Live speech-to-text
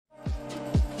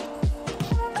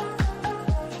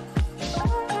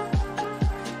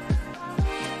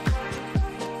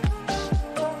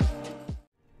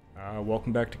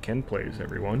welcome back to Ken Plays,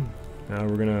 everyone. Now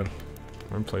we're gonna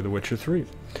play The Witcher 3.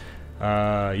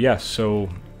 Yeah, so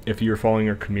if you're following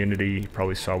our community, you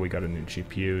probably saw we got a new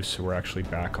GPU, so we're actually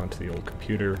back onto the old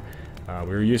computer. We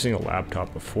were using a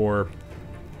laptop before,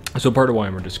 so part of why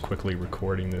I'm just quickly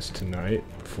recording this tonight,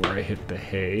 before I hit the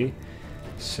hay,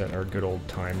 set our good old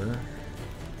timer.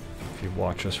 If you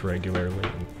watch us regularly, you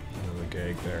know the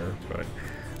gag there, but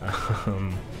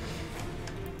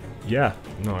yeah,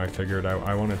 no, I figured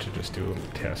I wanted to just do a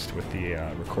little test with the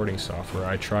recording software.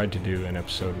 I tried to do an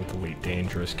episode with Elite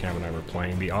Dangerous. Cam and I were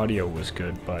playing. The audio was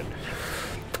good, but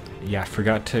yeah, I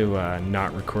forgot to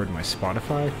not record my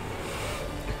Spotify,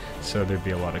 so there'd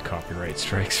be a lot of copyright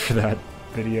strikes for that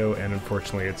video, and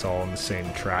unfortunately it's all on the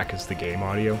same track as the game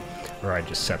audio, where I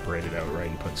just separated out right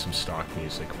and put some stock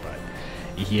music, but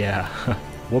yeah,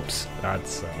 whoops,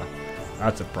 that's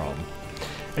a problem.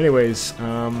 Anyways,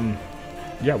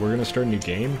 yeah, we're gonna start a new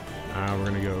game. We're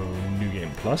gonna go New Game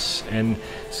Plus, and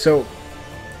so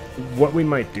what we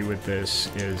might do with this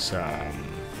is, I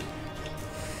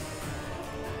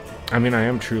mean, I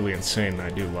am truly insane and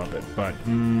I do love it, but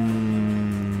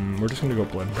we're just gonna go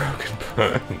Blood and Broken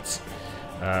Bones.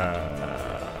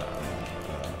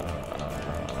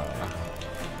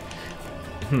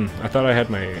 I thought I had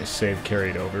my save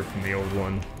carried over from the old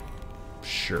one.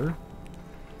 Sure.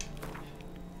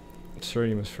 Sorry,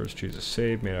 you must first choose a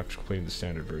save made after completing the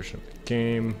standard version of the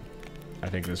game. I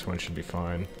think this one should be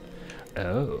fine.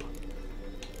 Oh.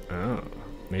 Oh.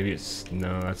 Maybe it's...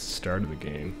 No, that's the start of the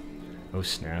game. Oh,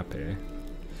 snap, eh?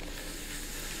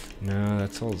 No,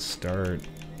 that's all the start.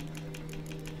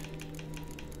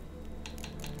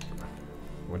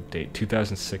 What date?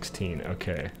 2016.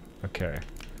 Okay. Okay.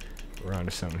 We're on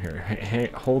to something here.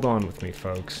 Hey, hold on with me,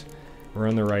 folks. We're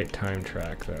on the right time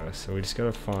track, though, so we just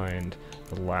gotta find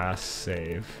the last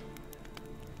save.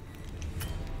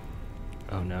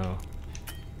 Oh no.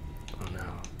 Oh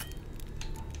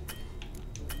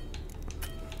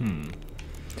no.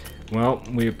 Well,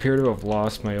 we appear to have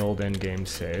lost my old endgame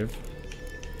save.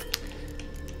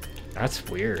 That's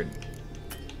weird.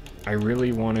 I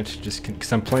really wanted to just...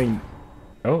 because I'm playing...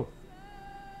 Oh.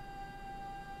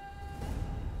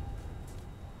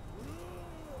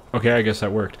 Okay, I guess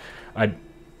that worked.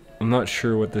 I'm not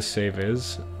sure what this save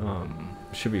is.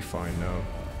 Should be fine though.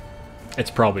 It's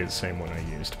probably the same one I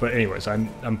used. But anyways,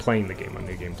 I'm playing the game on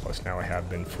New Game Plus now. I have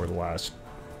been for the last,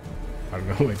 I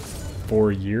don't know, like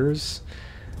 4 years.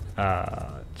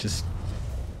 Just,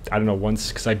 I don't know, once,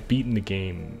 because I've beaten the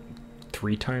game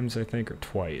 3 times, I think, or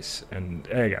twice, and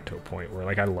I got to a point where,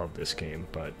 like, I love this game,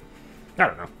 but I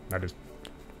don't know.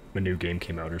 A new game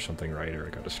came out or something, right? Or I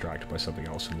got distracted by something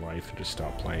else in life and just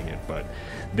stopped playing it. But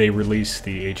they released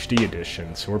the HD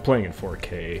edition, so we're playing in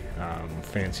 4K,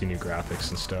 fancy new graphics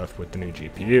and stuff with the new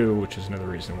GPU, which is another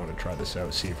reason I want to try this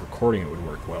out, see if recording it would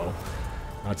work well.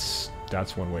 That's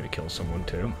one way to kill someone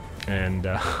too. And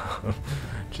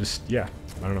just, yeah,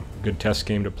 I don't know, good test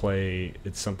game to play.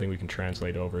 It's something we can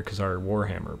translate over, because our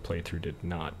Warhammer playthrough did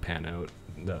not pan out.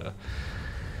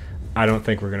 I don't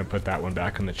think we're going to put that one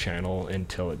back on the channel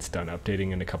until it's done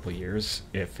updating in a couple of years,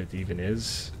 if it even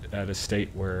is at a state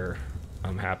where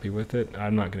I'm happy with it.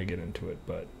 I'm not going to get into it,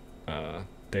 but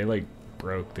they like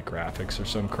broke the graphics or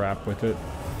some crap with it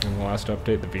in the last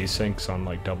update. The V-Sync's on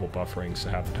like double buffering, so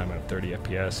half the time I have 30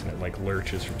 FPS, and it like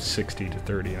lurches from 60 to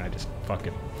 30, and I just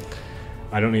fucking...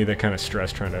 I don't need that kind of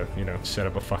stress trying to, you know, set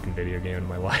up a fucking video game in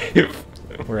my life.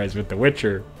 Whereas with The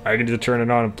Witcher, I can just turn it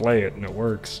on and play it, and it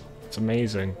works. It's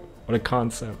amazing. What a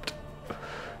concept.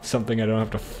 Something I don't have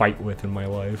to fight with in my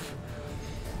life.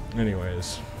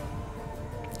 Anyways.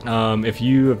 If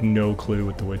you have no clue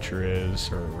what The Witcher is,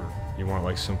 or you want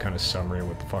like some kind of summary of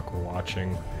what the fuck we're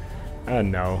watching,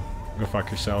 no. Go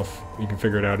fuck yourself. You can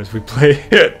figure it out as we play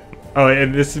it. Oh,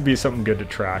 and this would be something good to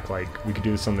track. Like, we could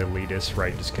do this on the Elitists,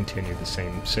 right? Just continue the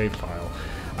same save file.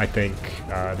 I think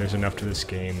there's enough to this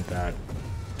game that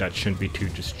shouldn't be too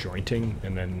disjointing,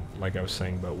 and then, like I was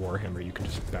saying about Warhammer, you can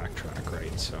just backtrack,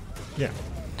 right? So, yeah.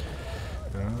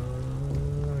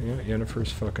 Yeah,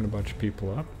 Yennefer's fucking a bunch of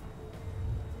people up.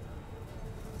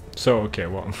 So, okay,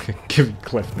 well, I'm gonna give you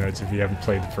cliff notes if you haven't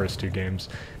played the first 2 games.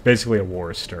 Basically, a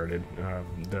war started.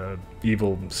 The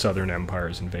evil Southern Empire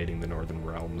is invading the Northern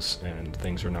Realms, and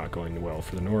things are not going well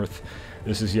for the North.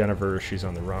 This is Yennefer, she's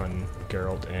on the run.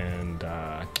 Geralt and,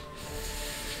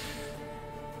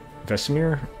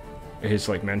 Vesemir, his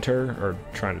like mentor, are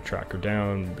trying to track her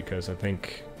down, because I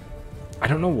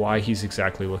don't know why he's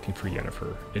exactly looking for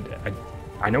Yennefer.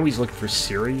 I know he's looking for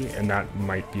Ciri, and that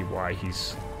might be why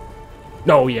he's...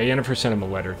 No, yeah, Yennefer sent him a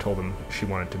letter, told him she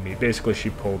wanted to meet. Basically,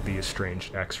 she pulled the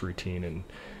estranged ex routine, and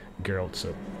Geralt's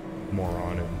a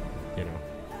moron, and, you know,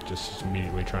 just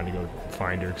immediately trying to go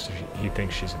find her because he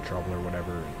thinks she's in trouble or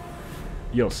whatever. And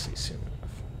you'll see soon enough.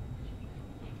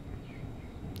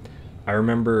 I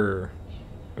remember,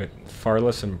 far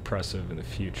less impressive in the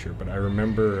future, but I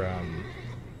remember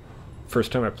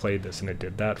first time I played this and I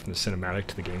did that from the cinematic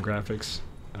to the game graphics.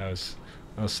 That was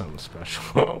something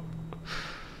special.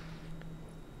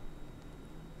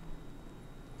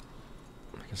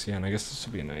 Yeah, and I guess this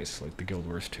would be nice, like the Guild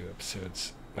Wars 2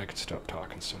 episodes. I could stop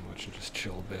talking so much and just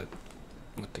chill a bit.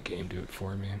 Let the game do it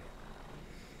for me.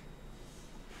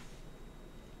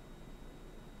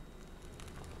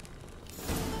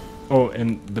 Oh,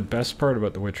 and the best part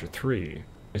about The Witcher 3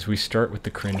 is we start with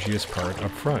the cringiest part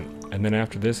up front, and then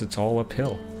after this it's all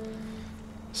uphill.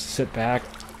 Sit back,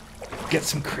 get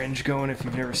some cringe going if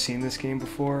you've never seen this game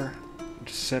before,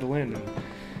 just settle in and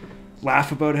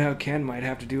laugh about how Ken might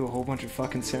have to do a whole bunch of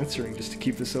fucking censoring just to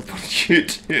keep this up on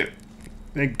YouTube.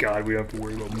 Thank God we don't have to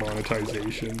worry about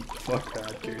monetization. Fuck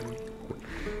that game.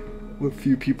 What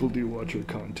few people do watch our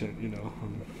content, you know.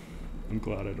 I'm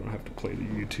glad I don't have to play the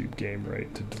YouTube game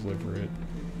right to deliver it.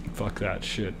 Fuck that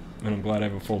shit. And I'm glad I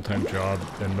have a full-time job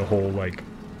and the whole, like,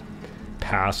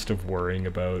 past of worrying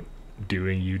about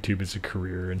doing YouTube as a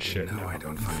career and shit. No, I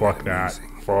don't find Fuck that.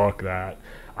 amusing. Fuck that.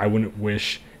 I wouldn't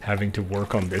wish having to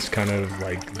work on this kind of,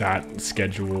 like, that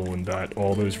schedule and that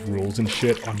all those rules and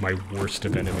shit on my worst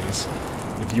of enemies.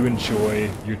 If you enjoy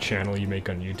your channel you make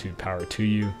on YouTube, power to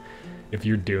you. If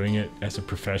you're doing it as a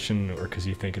profession or because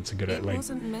you think it's a good, like,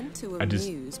 wasn't meant to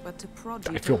amuse, but to prod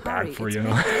you I feel to bad hurry. for It's you,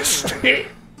 meant to honestly.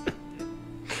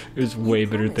 There's way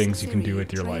better promised things you can do Ciri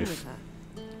with your train life. with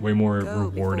her. Way more Go before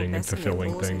rewarding and Bessie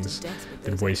fulfilling bores her to things death with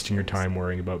than those wasting your extras. time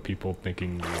worrying about people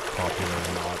thinking you're popular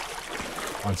or not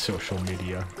on social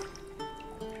media.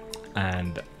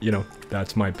 And, you know,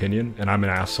 that's my opinion, and I'm an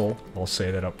asshole, I'll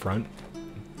say that up front,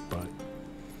 but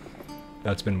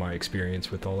that's been my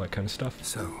experience with all that kind of stuff.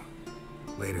 So,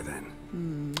 later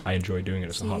then. I enjoy doing it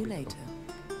as a See you hobby. later.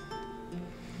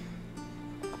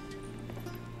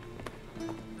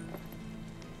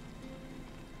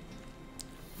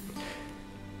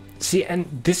 See,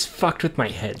 and this fucked with my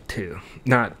head too.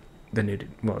 Not the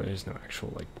nudity. Well, there's no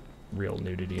actual, like, real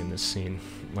nudity in this scene,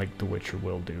 like The Witcher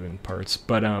will do in parts.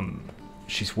 But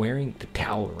she's wearing the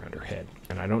towel around her head,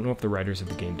 and I don't know if the writers of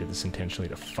the game did this intentionally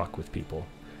to fuck with people,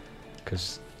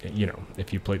 because, you know,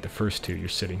 if you played the first two, you're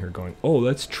sitting here going, "Oh,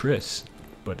 that's Triss,"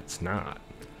 but it's not,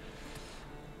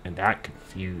 and that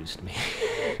confused me.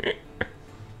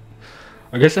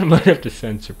 I guess I might have to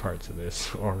censor parts of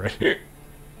this already.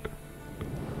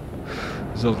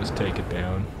 So I'll just take it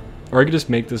down. Or I could just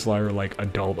make this Lyra like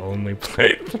adult only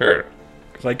playthrough.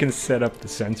 Because I can set up the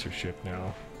censorship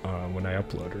now when I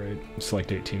upload, right?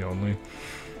 Select 18 only.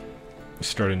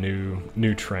 Start a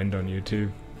new trend on YouTube.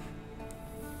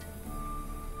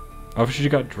 Oh, she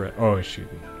got oh,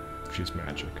 she's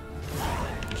magic.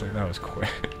 I was like, that was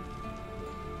quick.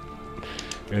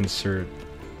 Insert,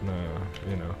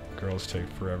 you know, girls take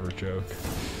forever joke.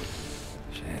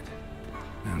 Shit.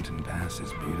 Mountain Pass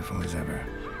is beautiful as ever.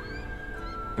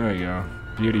 There you go.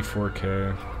 Beauty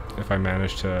 4K. If I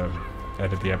manage to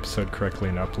edit the episode correctly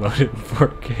and upload it in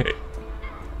 4K.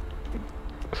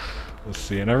 We'll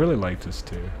see. And I really like this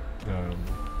too.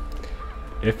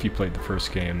 If you played the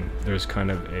first game, there's kind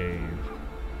of a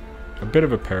bit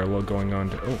of a parallel going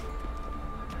on to... Oh.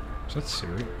 Is that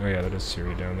Ciri? Oh yeah, that is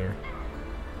Ciri down there.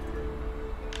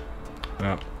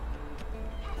 Oh.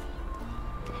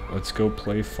 Let's go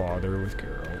play father with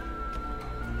Geralt.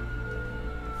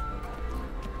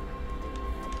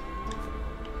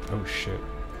 Oh shit.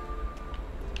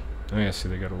 Oh yeah, see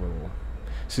they got a little...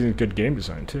 See, good game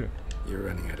design too. You're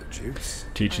running out of juice.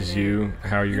 Teaches you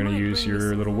how you're going to use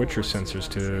your little Witcher sensors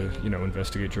to, you know,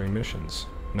 investigate during missions.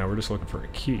 Now we're just looking for a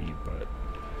key, but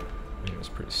you know, it's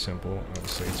pretty simple.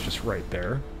 Obviously it's just right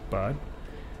there, but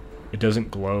it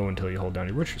doesn't glow until you hold down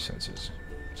your Witcher sensors.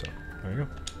 So, there you go.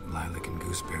 Lilac and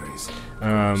gooseberries.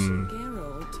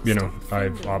 Geralt, You know, stop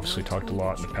I've fiddling obviously with talked a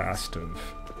lot in the toiletries. past of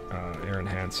Aaron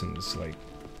Hansen's, like,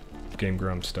 Game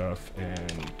Grump stuff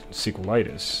and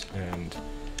sequelitis, and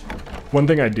one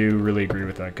thing I do really agree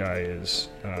with that guy is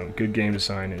good game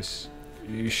design is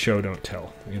you show, don't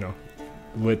tell, you know.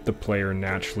 Let the player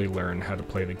naturally learn how to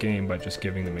play the game by just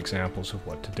giving them examples of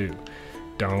what to do.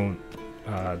 Don't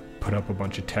put up a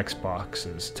bunch of text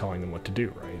boxes telling them what to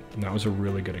do, right? And that was a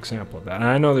really good example of that. And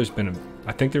I know there's been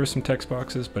I think there were some text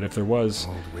boxes, but if there was,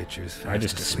 Old Witcher's fast I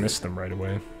just asleep. dismissed them right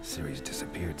away. Ciri's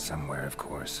disappeared somewhere, of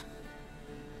course.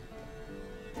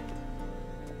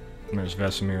 And there's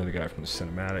Vesemir, the guy from the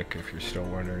cinematic, if you're still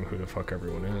wondering who the fuck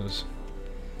everyone is.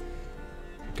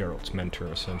 Geralt's mentor,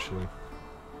 essentially.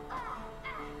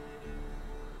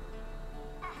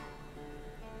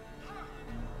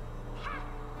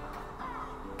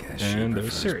 And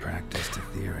there's Ciri. Practice to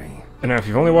theory. And now, if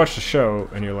you've only watched the show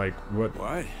and you're like, what?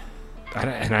 What?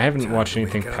 And I haven't Time watched to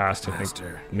anything wake up, past, I think,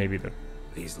 Master. maybe the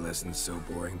These lessons so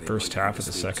boring. They first put you half to of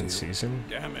the sleep second too. season.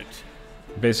 Damn it.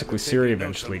 Basically, I've been Ciri taking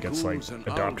eventually notes on gets, like, ghouls and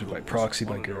adopted by owls. proxy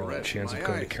by Wanted to Geralt, and rest she ends my up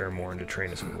going to eyes. Kaer to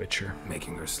train as a Witcher.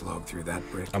 Making her slog through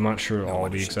that brick. I'm not sure No all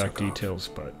wonder the she exact took off. details,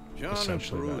 but John of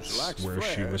essentially Bruges that's lacks where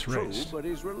she flair, was true, raised. but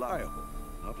he's reliable.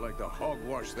 Not like the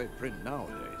hogwash they print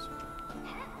nowadays.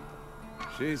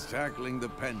 She's tackling the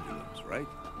pendulums, right?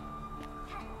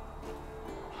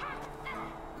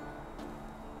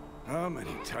 How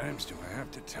many times do I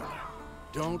have to tell her?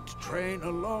 Don't train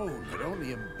alone. It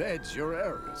only embeds your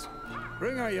errors.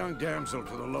 Bring our young damsel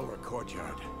to the lower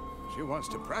courtyard. She wants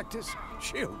to practice,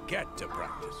 she'll get to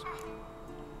practice.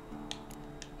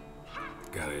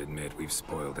 Gotta admit, we've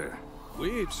spoiled her.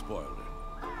 We've spoiled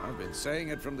her. I've been saying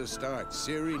it from the start.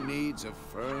 Ciri needs a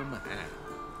firm hand.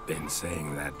 Been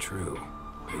saying that true.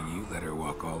 But you let her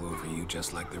walk all over you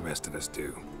just like the rest of us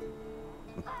do.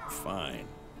 Fine.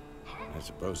 I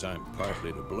suppose I'm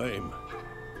partly to blame.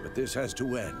 But this has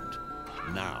to end.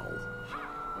 Now.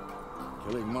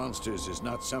 Killing monsters is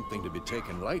not something to be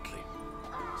taken lightly.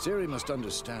 Ciri must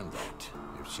understand that,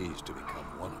 if she's to become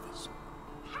one of us.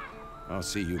 I'll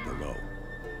see you below.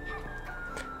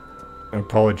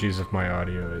 Apologies if my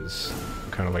audio is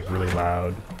kind of like really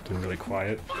loud and really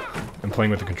quiet. I'm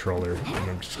playing with the controller and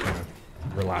I'm just kind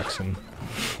of relaxing.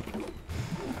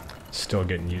 Still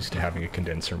getting used to having a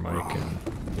condenser mic and,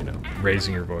 you know,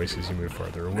 raising your voice as you move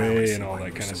farther away and all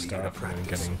that kind of stuff, and then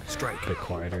getting a bit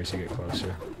quieter as you get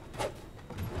closer.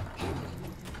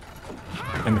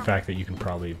 And the fact that you can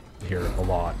probably hear a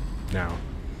lot now.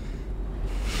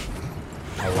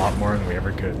 A lot more than we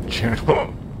ever could in the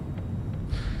channel.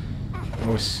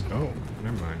 Oh,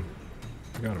 never mind.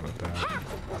 Forgot about that.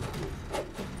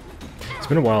 It's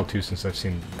been a while too since I've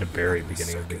seen the very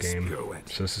beginning of the game,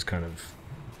 so this is kind of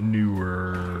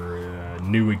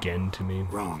new again to me.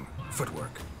 Wrong.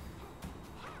 Footwork.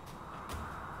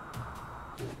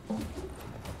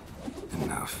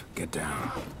 Enough. Get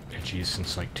down. Yeah, geez,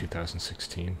 since like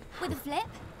 2016. With a flip?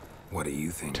 What do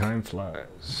you think? Time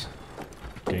flies.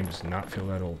 Game does not feel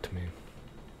that old to me.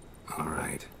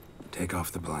 Alright. Take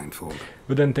off the blindfold.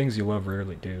 But then things you love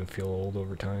rarely do feel old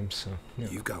over time, so yeah.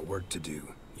 You've got work to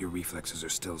do. Your reflexes are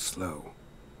still slow.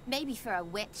 Maybe for a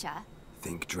witcher.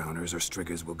 Think drowners or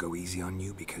striggers will go easy on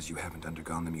you because you haven't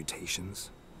undergone the mutations?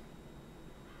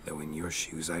 Though in your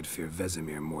shoes, I'd fear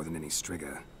Vesemir more than any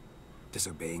strigger.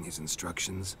 Disobeying his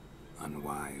instructions?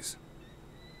 Unwise.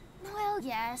 Well,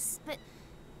 yes, but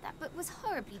that book was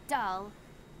horribly dull.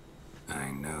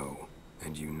 I know.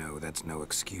 And you know that's no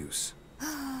excuse.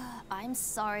 I'm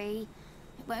sorry.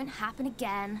 It won't happen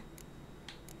again.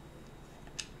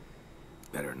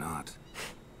 Better not.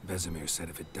 Vesemir said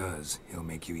if it does, he'll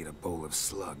make you eat a bowl of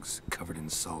slugs covered in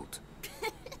salt.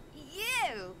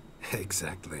 You!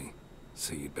 Exactly.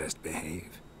 So you'd best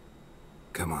behave.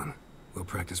 Come on. We'll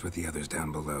practice with the others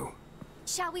down below.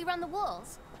 Shall we run the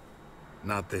walls?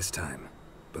 Not this time.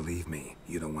 Believe me,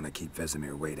 you don't want to keep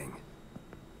Vesemir waiting.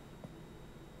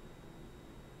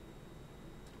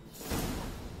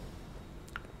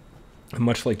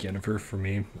 Much like Yennefer for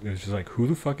me, it was just like, who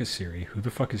the fuck is Ciri? Who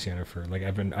the fuck is Yennefer? Like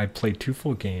I played 2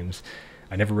 full games.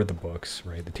 I never read the books,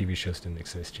 right? The TV shows didn't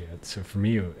exist yet. So for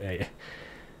me,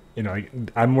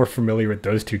 I'm more familiar with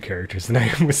those 2 characters than I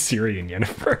am with Ciri and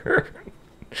Yennefer.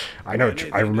 I know.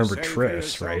 I remember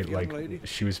Triss, right? Like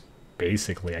she was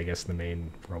basically, I guess, the main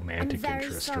romantic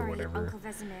interest or whatever. Uncle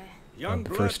Vesemir. Young the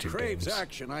blood first 2 craves games.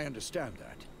 action, I understand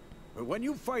that. But when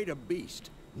you fight a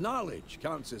beast, knowledge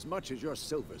counts as much as your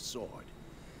silver sword.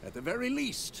 At the very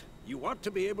least, you ought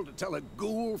to be able to tell a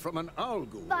ghoul from an owl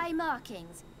ghoul. By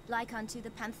markings, like unto the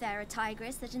Panthera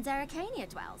tigris that in Zerrikania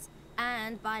dwells,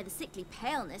 and by the sickly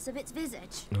paleness of its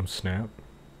visage. No snap.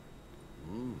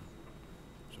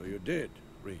 So you did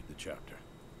read the chapter.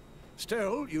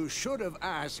 Still, you should have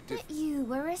asked if... But you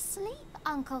were asleep,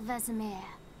 Uncle Vesemir.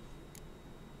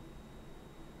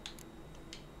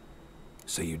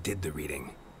 So you did the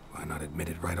reading. Why not admit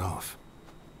it right off?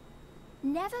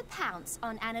 Never pounce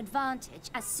on an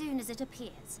advantage as soon as it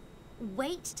appears.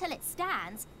 Wait till it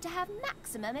stands to have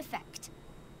maximum effect.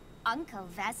 Uncle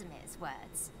Vesemir's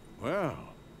words. Well,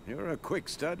 you're a quick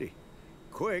study.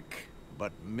 Quick,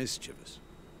 but mischievous.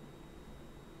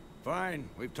 Fine,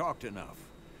 we've talked enough.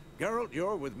 Geralt,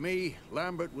 you're with me,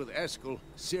 Lambert with Eskel,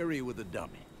 Ciri with the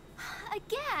dummy.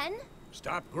 Again?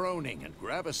 Stop groaning and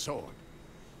grab a sword.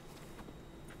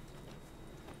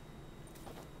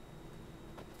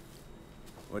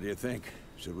 What do you think?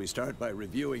 Should we start by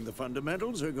reviewing the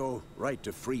fundamentals or go right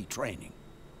to free training?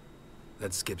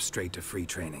 Let's skip straight to free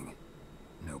training.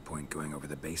 No point going over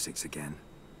the basics again.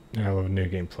 I love New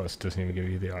Game Plus doesn't even give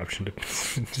you the option to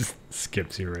just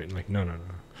skips you right. Like, no.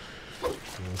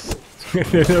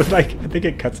 Like, I think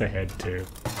it cuts ahead too.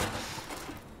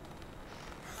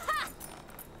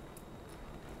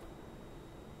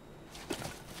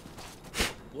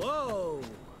 Whoa!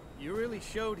 You really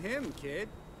showed him, kid.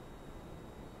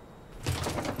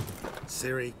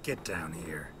 Ciri, get down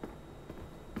here.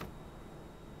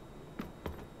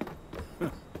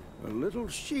 A little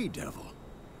she-devil.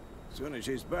 Soon as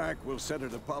she's back, we'll set her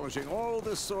to polishing all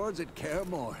the swords at Kaer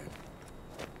Morhen.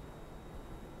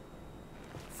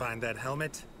 Find that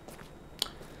helmet?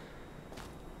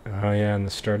 Oh yeah, in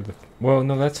the start of the... Well,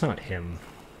 no, that's not him.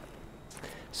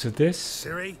 So this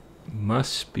Ciri?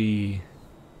 must be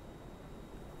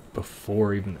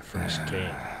before even the first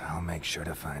game. I'll make sure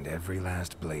to find every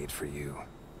last blade for you.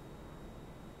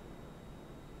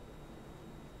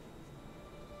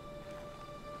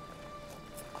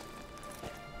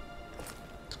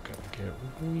 It's gonna get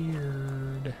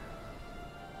weird.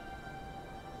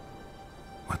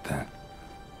 What the?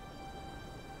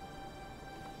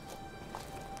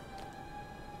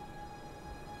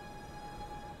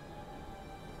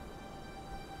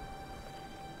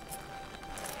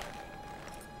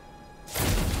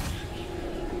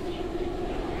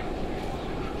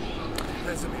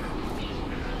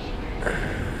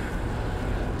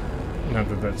 Not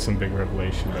that that's some big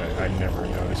revelation, but I never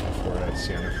noticed before that's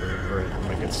Yennefer, or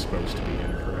like it's supposed to be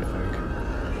Yennefer,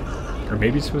 I think. Or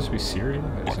maybe it's supposed to be Ciri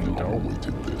as an adult.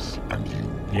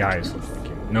 The eyes look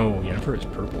like it. No, Yennefer has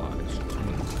purple eyes.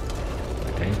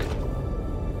 I think.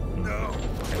 No.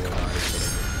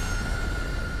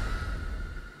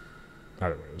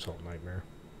 Either way, it was all nightmare.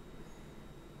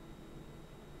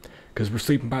 Because we're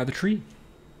sleeping by the tree.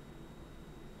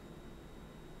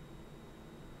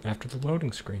 After the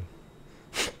loading screen.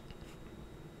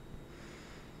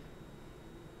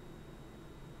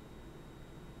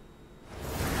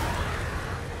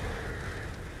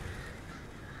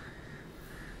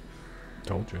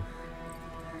 Told you.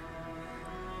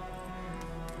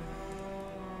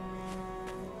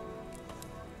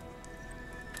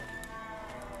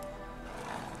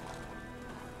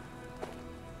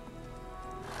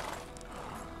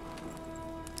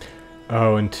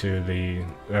 Oh, and to the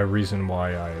reason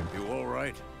why I You all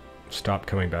right? stopped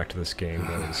coming back to this game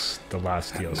was the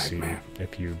last DLC. Nightmare.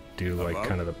 If you do like Hello?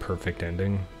 kind of the perfect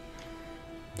ending,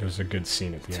 there's a good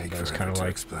scene at the end. Take I was forever kind of to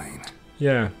like, explain.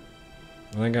 yeah,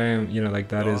 I think I am. You know, like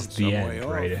that Gone is the some way end,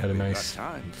 off. right? It had a We've got nice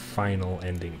time. final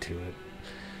ending to it.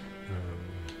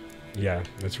 Yeah,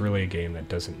 it's really a game that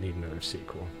doesn't need another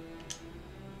sequel.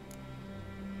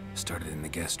 Started in the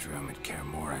guest room at Kaer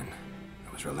Morhen.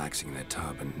 I was relaxing in the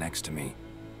tub, and next to me,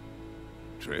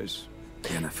 Triss?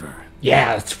 Yennefer.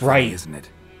 Yeah, that's Funny, isn't it?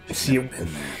 She's See, never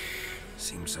been there.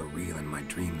 Seemed so real in my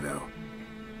dream, though.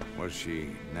 Was she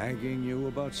nagging you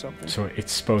about something? So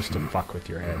it's supposed to fuck with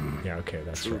your head. Yeah, okay,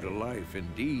 that's True to right. life,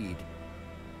 indeed.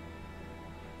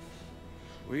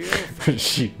 We'll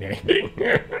She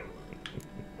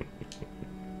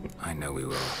I know we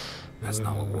will. That's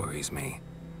not what worries me.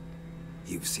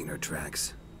 You've seen her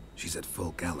tracks. She's at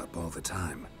full gallop all the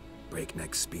time.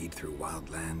 Breakneck speed through wild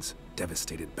lands,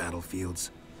 devastated battlefields.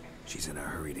 She's in a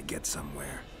hurry to get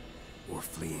somewhere. Or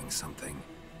fleeing something.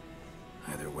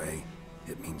 Either way,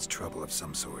 it means trouble of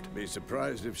some sort. be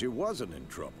surprised if she wasn't in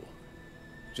trouble.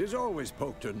 She's always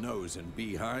poked her nose in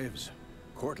beehives.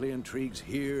 Courtly intrigues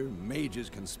here, mages'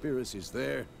 conspiracies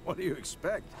there. What do you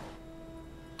expect?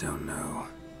 Don't know.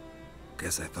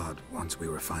 Guess I thought once we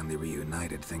were finally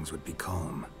reunited, things would be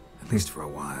calm. At least for a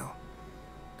while.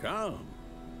 Calm?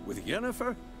 With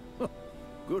Yennefer?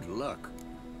 Good luck.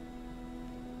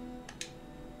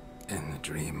 In the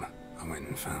dream, I went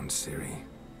and found Ciri.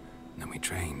 Then we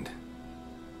trained.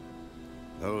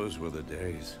 Those were the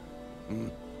days.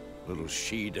 Little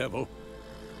she-devil.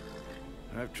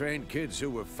 I've trained kids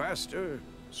who were faster,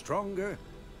 stronger,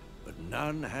 but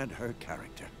none had her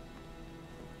character.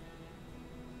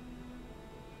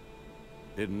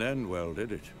 Didn't end well,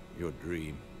 did it? Your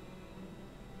dream.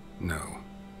 No.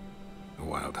 A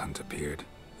wild hunt appeared,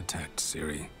 attacked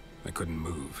Ciri. I couldn't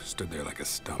move, stood there like a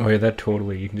stump. Oh yeah, that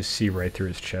totally. You can just see right through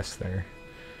his chest there.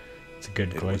 It's a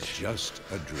good It was glitch. just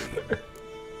a dream.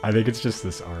 I think it's just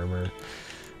this armor.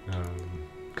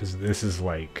 Because this is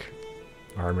like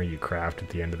armor you craft at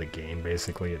the end of the game,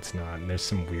 basically. It's not. And there's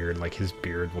some weird, like his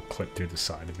beard will clip through the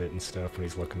side of it and stuff when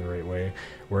he's looking the right way.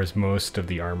 Whereas most of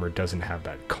the armor doesn't have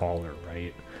that collar,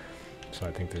 right? So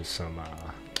I think there's some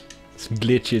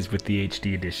glitches with the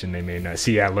HD edition they may not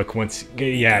see. Yeah, look, once,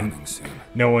 yeah, Coming soon.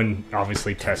 no one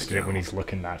obviously tested it when he's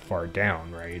looking that far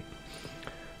down, right?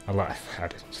 I love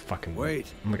that. It's fucking. Wait.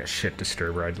 I'm like a shit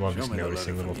disturber. I love Show just me the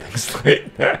noticing letter little from things you.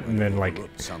 like that, and then like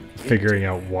Overlooked some figuring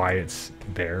out detail. why it's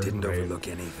there. Didn't Right? overlook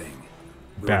anything.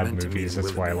 We were Bad meant to meet movies. in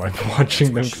That's why I Willoughby. like watching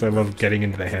them, That's because I what she love wrote. getting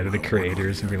into the head of the One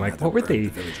creators and army being or like, another what would burned they?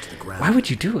 the village to the ground. Why would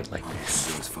you do it like All we this?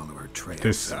 could do is follow her trail.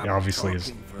 This Stop obviously is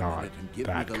talking for a not minute and give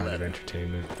me that the kind of letter.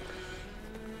 entertainment.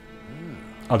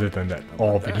 Other than that,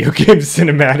 all video game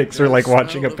cinematics are like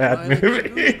watching a bad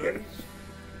movie.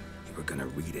 You were gonna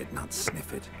read it, not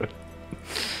sniff it.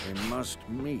 They must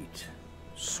meet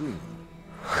soon.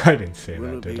 I didn't say that,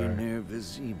 Willoughby did I? near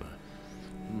Vizima.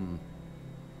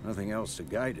 Nothing else to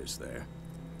guide us there.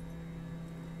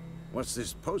 What's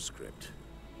this postscript?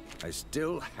 I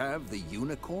still have the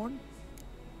unicorn?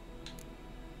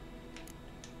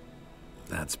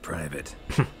 That's private.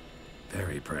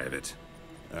 Very private.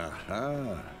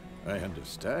 Aha, I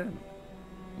understand.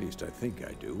 At least I think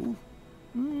I do.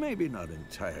 Maybe not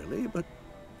entirely, but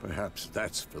perhaps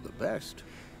that's for the best.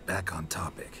 Back on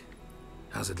topic.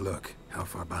 How's it look? How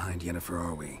far behind Yennefer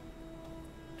are we?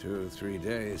 2 or 3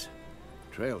 days.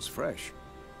 Trail's fresh,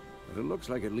 but it looks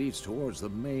like it leads towards the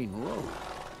main road.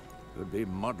 Could be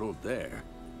muddled there.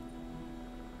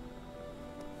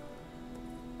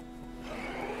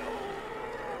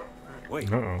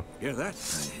 Wait, Uh-oh. hear that?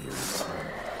 I hear it.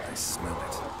 I smell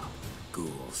it.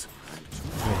 Ghouls.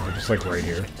 Oh, they're just like right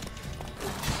here.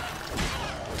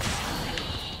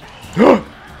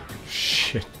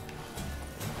 Shit.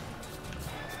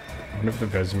 I wonder if the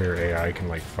Vesemir AI can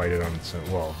like fight it on its own.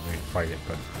 Well, they fight it,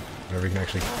 but whenever he can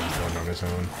actually beat one on his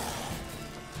own.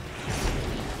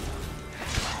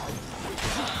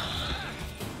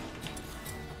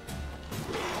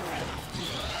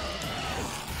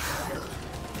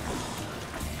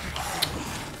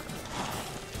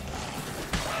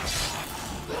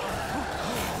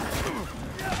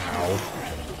 Ow.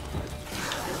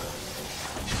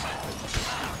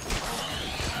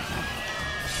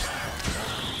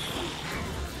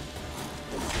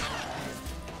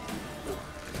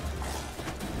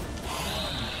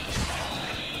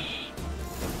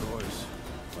 Of course,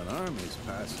 when armies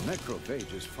pass,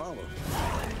 necrophages follow.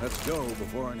 Let's go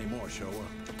before any more show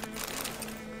up.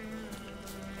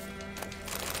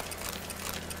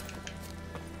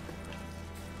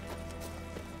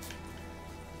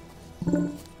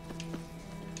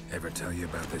 Ever tell you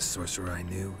about this sorcerer I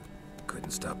knew?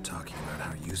 Couldn't stop talking about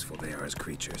how useful they are as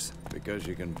creatures. Because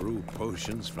you can brew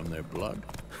potions from their blood?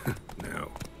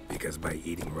 No, because by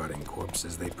eating rotting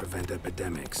corpses, they prevent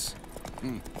epidemics.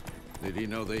 Did he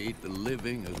know they eat the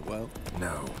living as well?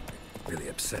 No, really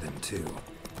upset him too.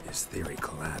 His theory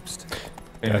collapsed.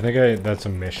 Yeah, I think that's a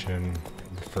mission.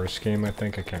 The first game, I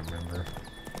think. I can't remember.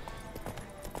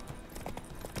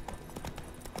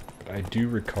 But I do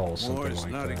recall something War's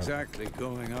like not that. exactly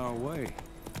going our way.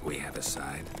 We have a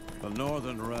side. The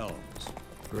Northern Realms.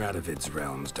 Radovid's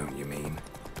realms, don't you mean?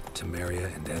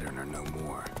 Temeria and Edirn are no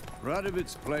more.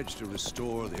 Radovid's pledged to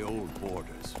restore the old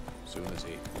borders, as soon as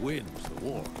he wins the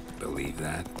war. Believe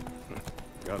that?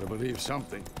 Gotta believe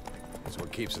something. That's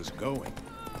what keeps us going.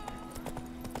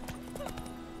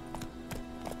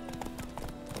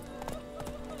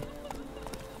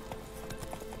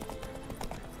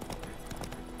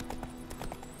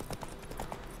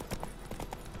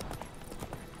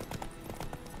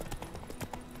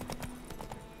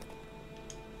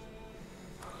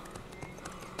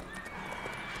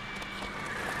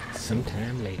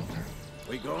 Sometime later.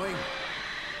 We going?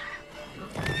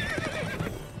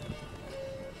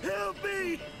 Help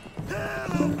me!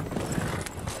 Help!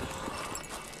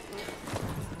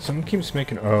 Someone keeps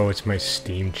making. Oh, it's my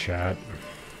Steam chat.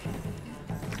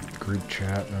 Group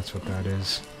chat, that's what that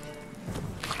is.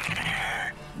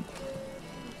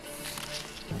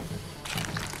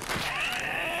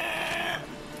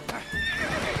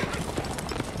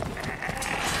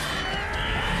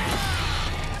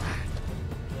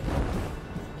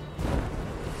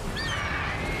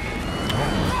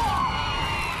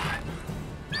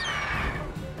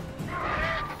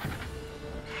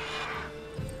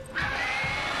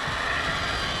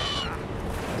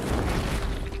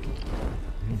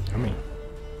 Yummy.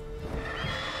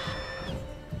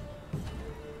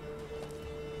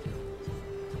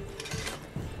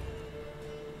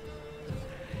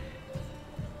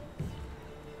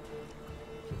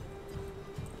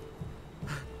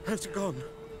 Has it gone?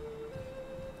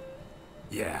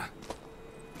 Yeah.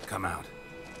 Come out.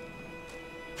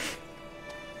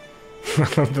 I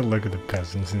love the look of the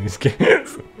peasants in these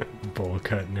games. Bowl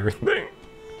cut and everything.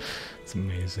 It's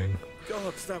amazing.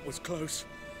 Gods, that was close.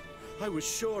 I was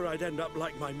sure I'd end up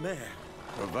like my mare.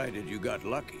 Provided you got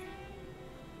lucky.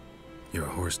 Your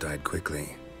horse died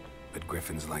quickly. But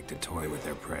griffins like to toy with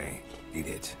their prey. Eat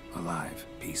it, alive,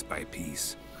 piece by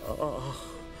piece.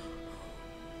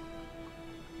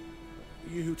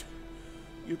 You'd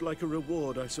like a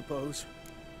reward, I suppose.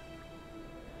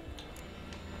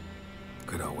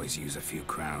 Could always use a few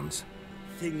crowns.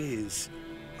 Thing is,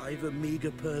 I've a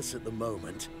meager purse at the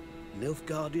moment.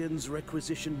 Nilfgaardians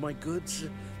requisitioned my goods.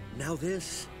 Now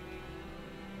this.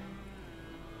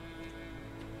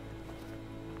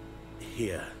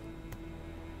 Here.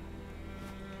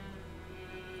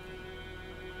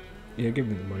 Yeah, give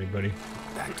me the money, buddy.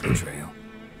 Back to the trail.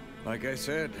 Like I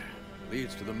said,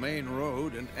 leads to the main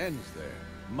road and ends there,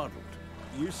 muddled.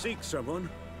 You seek someone?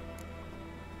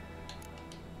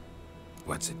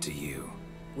 What's it to you?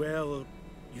 Well,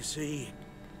 you see,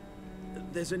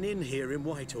 there's an inn here in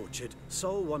White Orchard.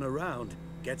 Sole one around.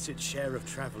 Gets its share of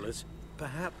travelers.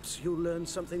 Perhaps you'll learn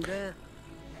something there?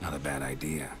 Not a bad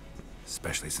idea.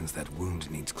 Especially since that wound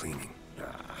needs cleaning.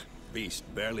 Beast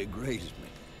barely grazed me.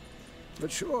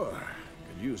 But sure,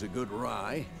 could use a good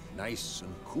rye. Nice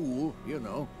and cool, you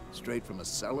know, straight from a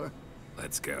cellar.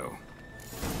 Let's go.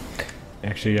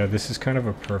 Actually, yeah, this is kind of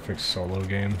a perfect solo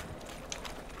game.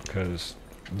 Because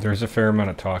there's a fair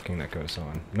amount of talking that goes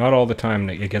on. Not all the time,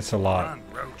 it gets a lot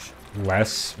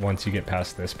less once you get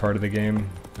past this part of the game.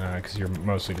 Because you're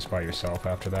mostly just by yourself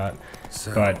after that.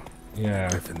 So, But, yeah.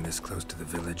 Griffin this close to the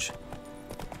village?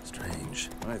 Strange.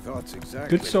 My thoughts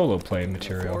exactly. Good solo play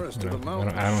material. forest You of know, the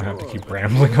I don't have to mountain, keep sure,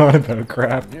 rambling on about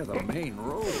crap. Near the main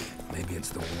road. Maybe it's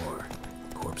the war.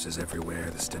 Corpses everywhere,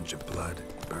 the stench of blood,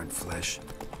 burnt flesh.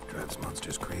 Drives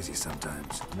monsters crazy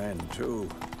sometimes. Men, too.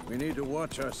 We need to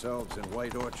watch ourselves in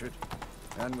White Orchard.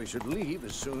 And we should leave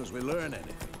as soon as we learn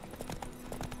anything.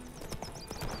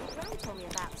 Gran told me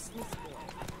about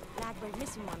Smithboy. Lad went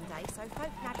missing one day, so folk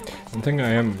nagged him. One thing I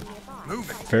am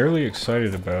fairly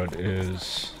excited about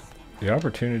is the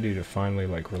opportunity to finally,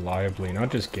 like, reliably,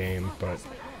 not just game, but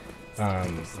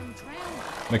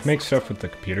like make stuff with the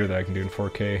computer that I can do in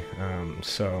 4K.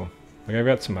 So like I've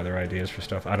got some other ideas for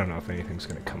stuff. I don't know if anything's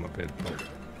gonna come of it, but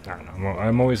I don't know.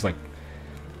 I'm always like,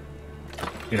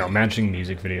 you know, matching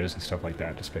music videos and stuff like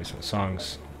that just based on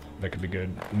songs. That could be good.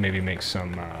 Maybe make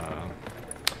some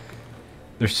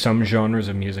there's some genres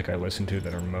of music I listen to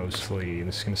that are mostly, and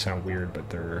this is gonna sound weird,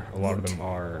 but a lot of them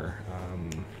are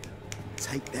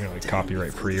you know, like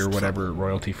copyright free or whatever,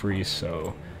 royalty free,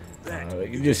 so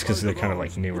just because they're kind of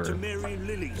like newer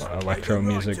electro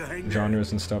music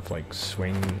genres and stuff, like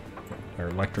swing or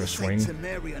electro swing or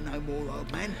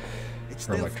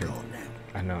electro.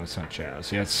 I know it's not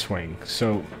jazz, yeah, it's swing.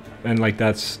 So, and like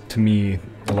that's, to me,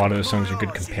 a lot of those songs are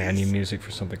good companion music for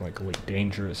something like Elite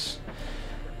Dangerous.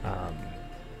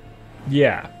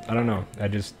 Yeah, I don't know,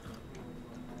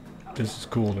 this is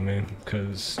cool to me,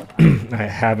 because I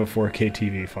have a 4K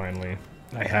TV finally.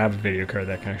 I have a video card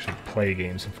that can actually play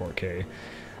games in 4K.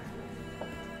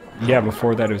 Yeah,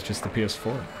 before that it was just the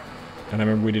PS4. And I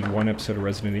remember we did one episode of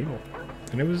Resident Evil.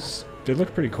 And it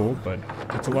looked pretty cool, but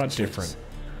it's a lot different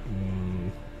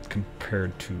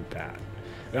compared to that.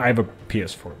 I have a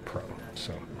PS4 Pro,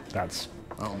 so that's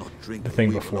the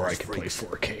thing before I could play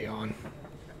 4K on.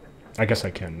 I guess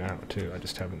I can now, too. I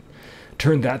just haven't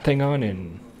turned that thing on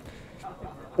in,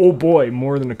 oh boy,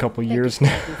 more than a couple years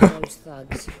now.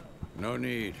 No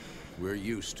need. We're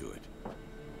used to it.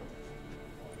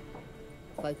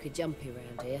 Folk are jumpy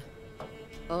round here.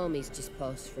 Armies just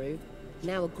passed through.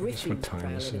 Now a griffin's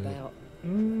prowling about.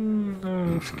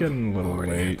 It's getting a little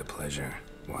Already had late. the pleasure.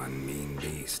 One mean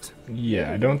beast.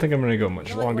 Yeah, I don't think I'm gonna go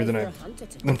much Right longer way than for a hunter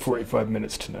to than be 45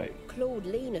 minutes tonight. Claude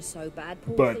Lean so bad,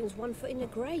 poor But- thing's 1 foot in the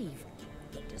grave.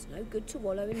 It does no good to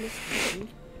wallow in this kitchen.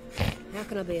 How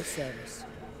can I be of service?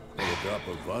 A drop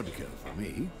of vodka for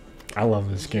me. I love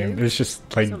this game. There's just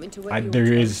like Something to wet your there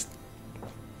tongue. is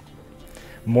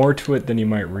more to it than you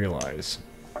might realize,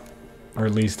 or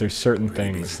at least there's certain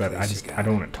things that I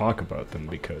don't want to talk about them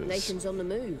because Nation's on the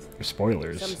move. they're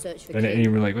spoilers. Some search for And king,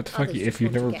 you're like, what the fuck? others If just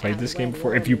you've want to never get played out this of game where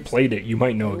before, the if you armies played it, you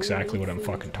might know They're all exactly what I'm food,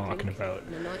 fucking talking drink, about.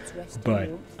 and a night's rest and But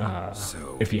warmth.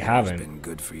 So, if you war's haven't, been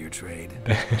good for your trade.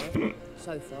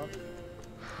 So far, but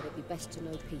it'd be best to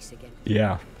know peace again.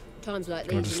 yeah, Times like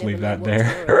We'll these, just you leave never know that what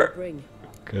there. tomorrow will bring.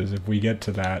 because if we get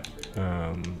to that, it's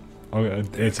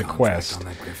a Contract quest. on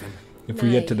that griffin? If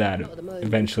we get to Nay, that not at the moment.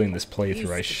 eventually in this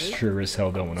playthrough, I Used to be. sure as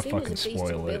hell don't want to Soon as fucking the beast had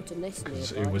spoil it. built a nest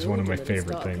 'Cause nearby, it was the one of my alderman would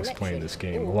favorite start a things playing collection. this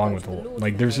game, All along goes with to the Lord's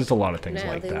like there's Fair. just a lot of things Now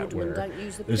like the that alderman where don't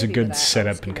use the there's a privy good without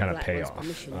setup asking and kind of the Black One's payoff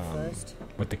permission first.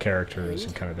 with the characters and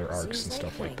And kind of their arcs since and they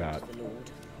stuff like that. hanged the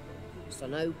Lord. So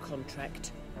no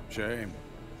contract. Shame.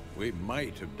 We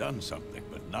might have done something,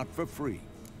 but not for free.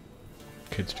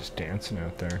 Kids just dancing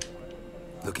out there.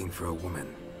 Looking for a woman.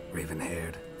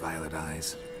 Raven-haired, violet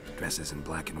eyes. dresses in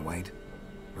black and white,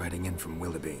 riding in from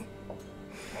Willoughby.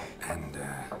 And,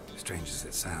 strange as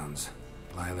it sounds,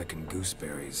 lilac and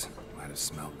gooseberries might have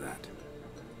smelled that.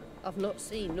 I've not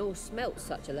seen nor smelt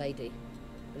such a lady.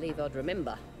 Believe I'd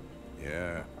remember.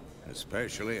 Yeah,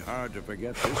 especially hard to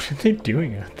forget this. What are they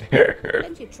doing out there?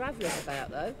 Plenty of travellers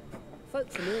about, though.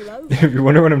 Folks from all over. If you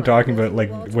wonder what I'm talking about, like,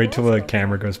 wait till the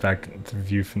camera goes back to the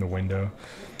view from the window.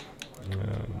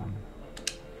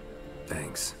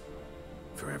 Thanks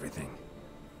for everything.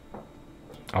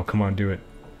 Oh, come on, do it.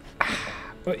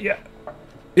 But yeah.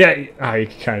 Yeah, you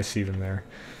can kind of see them there.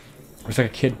 There's like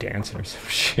a kid dancing or some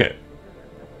shit.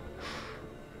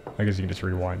 I guess you can just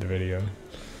rewind the video.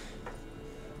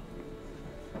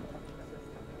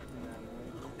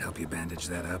 Help you bandage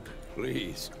that up?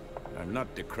 Please. I'm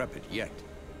not decrepit yet.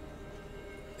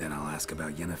 Then I'll ask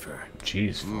about Yennefer.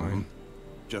 Jeez, fine.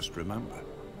 Just remember,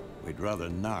 we'd rather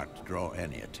not draw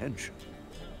any attention.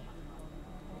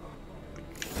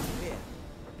 Here,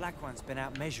 Black One's been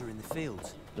out measuring the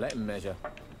fields. Let him measure.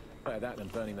 Better that than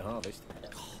burning the harvest.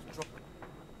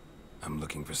 I'm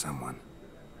looking for someone.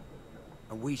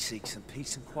 And we seek some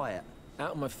peace and quiet.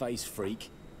 Out of my face, freak.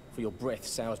 For your breath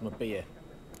sours my beer.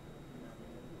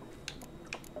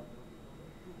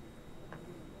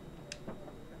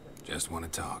 Just want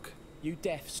to talk. You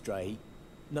deaf, Stray?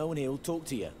 No one here'll talk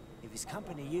to you. If it's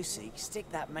company you seek, stick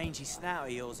that mangy snout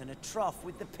of yours in a trough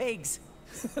with the pigs.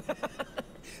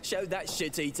 Show that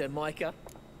shit-eater, Micah.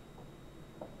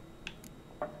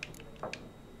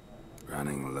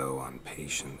 Running low on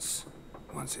patience.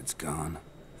 Once it's gone,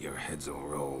 your heads will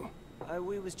roll. Oh,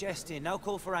 we was jesting. No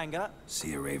call for anger.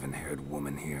 See a raven-haired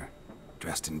woman here,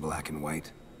 dressed in black and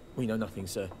white? We know nothing,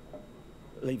 sir.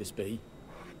 Leave us be.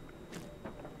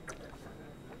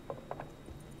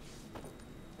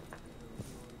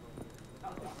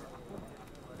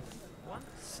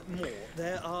 Once more,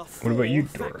 there are What about you,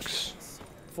 four dorks? factions.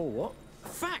 For what?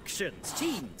 Factions,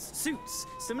 teams, suits,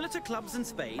 similar to clubs and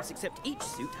spades, except each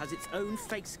suit has its own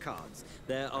face cards.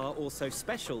 There are also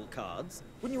special cards.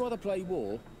 Wouldn't you rather play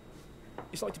war?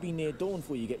 It's like to be near dawn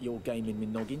before you get your game in my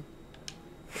noggin.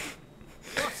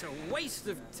 What a waste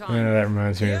of time. Yeah, that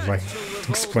reminds me of like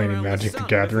explaining Magic the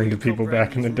Gathering to people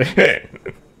back in the day.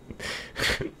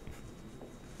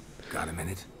 Got a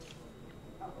minute?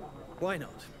 Why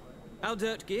not?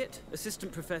 Aldert Geert,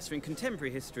 Assistant Professor in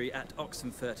Contemporary History at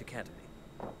Oxenfurt Academy.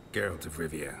 Geralt of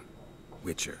Rivia,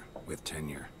 Witcher, with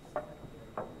tenure.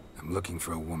 I'm looking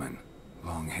for a woman.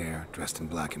 Long hair, dressed in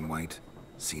black and white.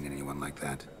 Seen anyone like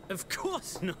that? Of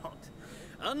course not.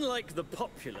 Unlike the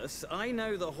populace, I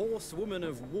know the horsewoman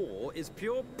of war is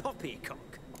pure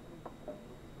poppycock.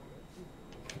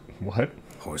 What?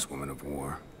 Horsewoman of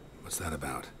war? What's that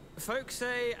about? Folk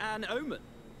say an omen.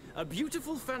 A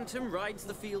beautiful phantom rides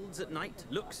the fields at night,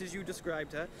 looks as you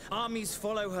described her. Armies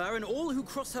follow her, and all who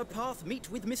cross her path meet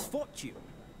with misfortune.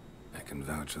 I can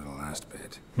vouch for the last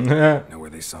bit. Know where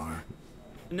they saw her?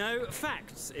 No,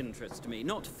 facts interest me,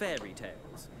 not fairy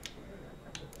tales.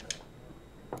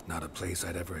 Not a place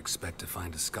I'd ever expect to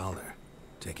find a scholar.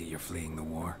 Take it you're fleeing the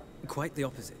war? Quite the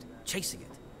opposite. Chasing it.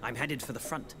 I'm headed for the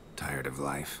front. Tired of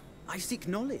life? I seek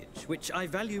knowledge, which I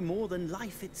value more than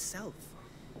life itself.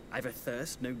 I've a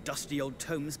thirst no dusty old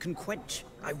tomes can quench.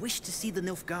 I wish to see the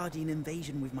Nilfgaardian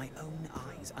invasion with my own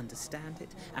eyes, understand it,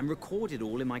 and record it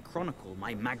all in my chronicle,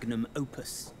 my magnum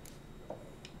opus.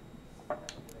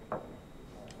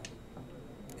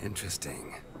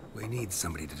 Interesting. We need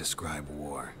somebody to describe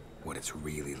war, what it's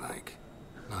really like.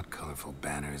 Not colorful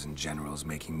banners and generals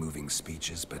making moving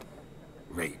speeches, but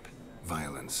rape,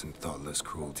 violence, and thoughtless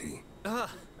cruelty.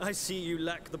 Ah, I see you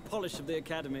lack the polish of the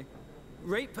Academy.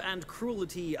 Rape and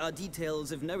cruelty are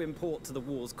details of no import to the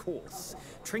war's course.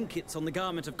 Trinkets on the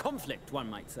garment of conflict, one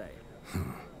might say.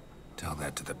 Tell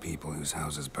that to the people whose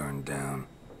houses burned down.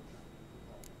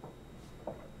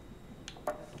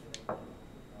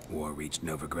 War reached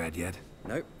Novigrad yet?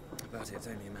 Nope, but it's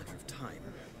only a matter of time.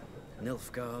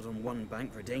 Nilfgaard on one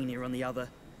bank, Redania on the other,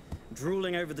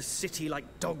 drooling over the city like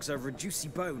dogs over a juicy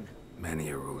bone. Many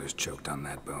a ruler's choked on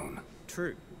that bone.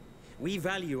 True. We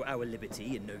value our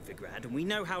liberty in Novigrad, and we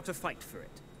know how to fight for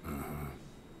it.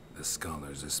 The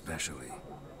scholars especially.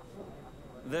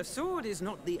 The sword is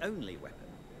not the only weapon.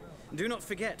 Do not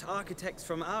forget, architects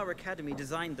from our academy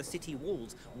designed the city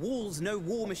walls. Walls no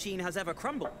war machine has ever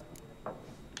crumbled.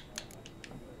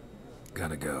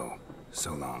 Gotta go.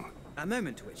 So long. A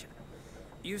moment, Witcher.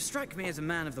 You strike me as a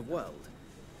man of the world.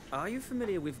 Are you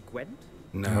familiar with Gwent?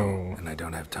 No, and I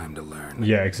don't have time to learn.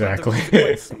 Yeah, exactly.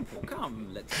 Come,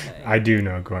 let's say. I do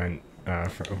know Gwent.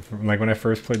 From like when I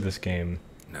first played this game,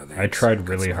 No, I tried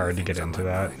really hard to get into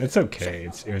that. It's okay.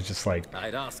 It was just like,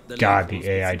 God, the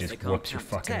AI just whoops your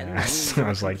fucking ass. I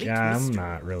was like, yeah, I'm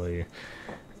not really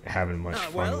having much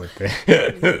fun with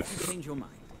it.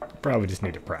 Probably just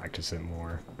need to practice it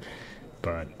more.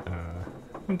 But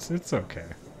it's okay.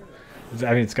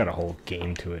 I mean, it's got a whole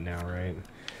game to it now, right?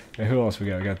 And who else we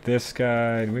got? We got this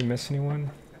guy. Did we miss anyone?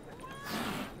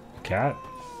 Cat?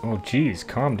 Oh, jeez,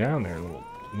 calm down there, little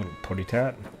putty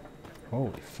tat.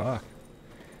 Holy fuck.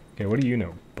 Okay, what do you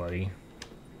know, buddy?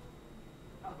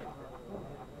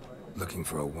 Looking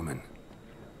for a woman.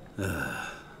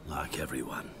 Like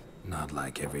everyone. Not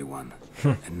like everyone.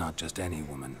 And not just any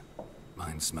woman.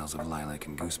 Mine smells of lilac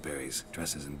and gooseberries,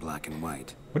 dresses in black and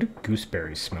white. What do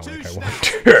gooseberries smell like, I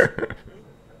wonder?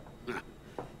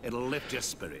 It'll lift your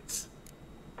spirits.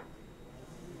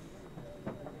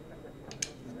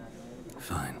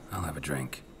 Fine, I'll have a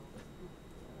drink.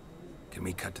 Can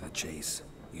we cut to the chase?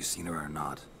 You seen her or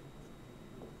not?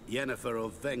 Yennefer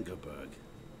of Vengerberg.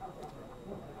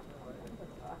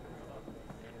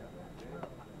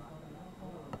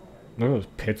 Look at those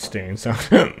pit stains on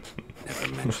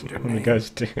Never mentioned her the name. guys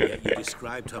do. Yeah, you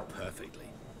described her perfectly.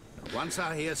 Once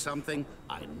I hear something,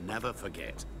 I never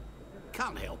forget.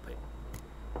 Can't help it.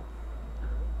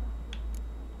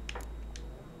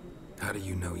 How do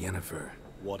you know Yennefer?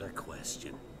 What a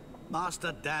question.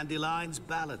 Master Dandelion's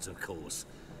ballads, of course.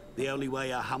 The only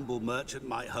way a humble merchant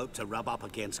might hope to rub up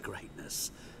against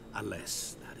greatness.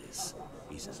 Unless, that is,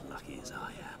 he's as lucky as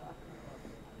I am.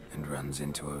 And runs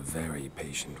into a very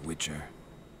patient witcher.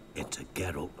 It's a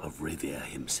Geralt of Rivia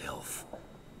himself.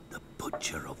 The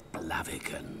Butcher of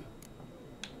Blaviken.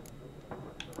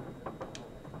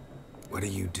 What do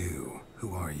you do?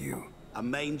 Who are you? A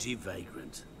mangy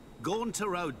vagrant. Gone to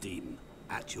Odin,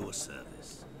 at your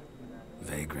service.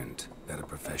 Vagrant. That a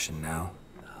profession now?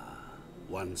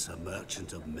 Once a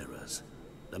merchant of mirrors.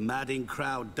 The madding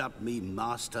crowd dubbed me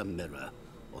Master Mirror,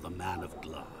 or the Man of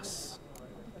Glass.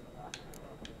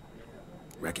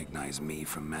 Recognize me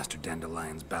from Master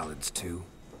Dandelion's ballads too?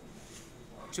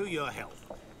 To your health.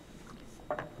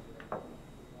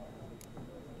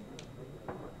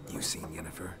 You seen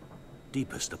Yennefer?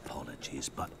 Deepest apologies,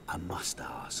 but I must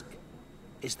ask.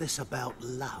 Is this about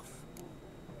love?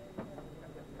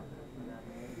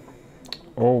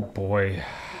 Oh boy.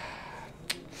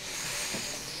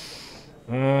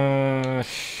 I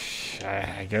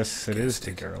guess it is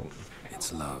to Geralt.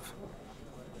 It's love.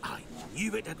 I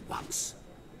knew it at once.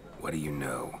 What do you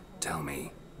know? Tell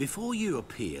me. Before you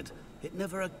appeared, it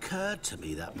never occurred to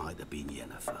me that might have been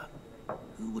Yennefer.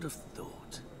 Who would have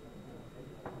thought?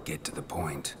 Get to the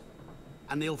point.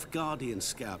 An Nilfgaardian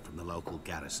scout from the local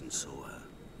garrison saw her.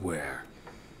 Where?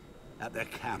 At their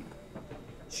camp.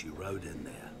 She rode in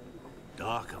there.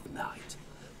 Dark of night.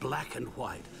 Black and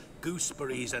white.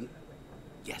 Gooseberries and...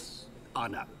 Yes, I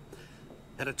know.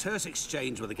 Had a terse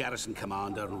exchange with the garrison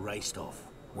commander and raced off.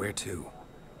 Where to?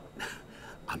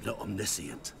 I'm not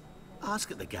omniscient. Ask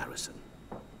at the garrison.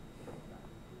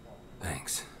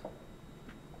 Thanks.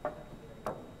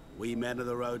 We men of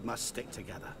the road must stick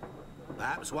together.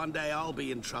 Perhaps one day I'll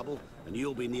be in trouble and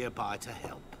you'll be nearby to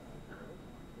help.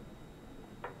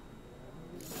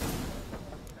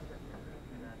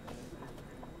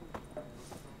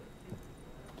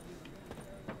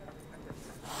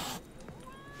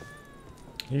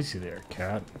 Easy there,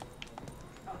 cat.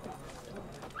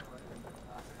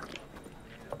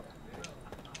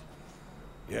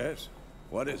 Yes?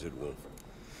 What is it, Wolf?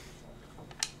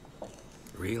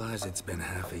 Realize it's been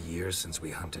half a year since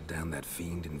we hunted down that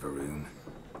fiend in Varun?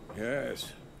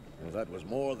 Yes. Well, that was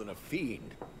more than a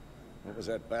fiend. What was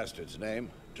that bastard's name?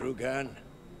 Drugan?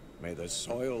 May the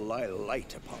soil lie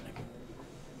light upon him.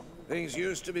 Things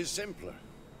used to be simpler.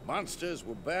 Monsters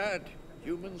were bad,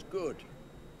 humans good.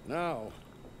 Now,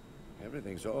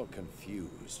 everything's all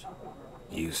confused.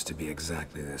 Used to be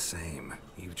exactly the same.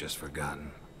 You've just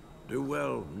forgotten. Do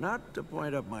well not to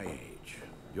point up my age.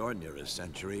 You're near a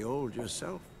century old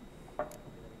yourself.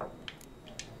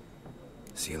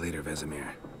 See you later, Vesemir.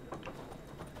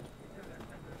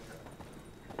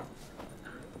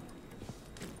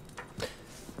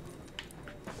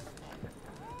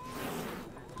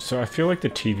 So I feel like the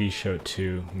TV show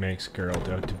too makes Geralt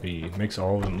out to be, makes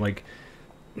all of them like,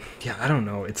 yeah, I don't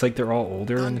know. It's like they're all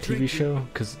older in the TV show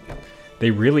because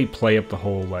they really play up the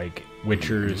whole like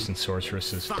witchers and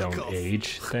sorceresses don't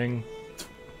age thing.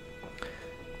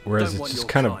 Whereas it's just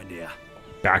kind of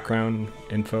background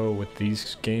info with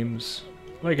these games.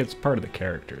 Like it's part of the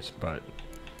characters, but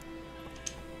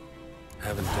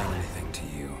Haven't done anything to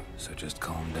you, so just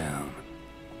calm down.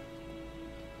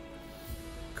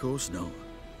 Of course not.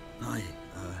 No,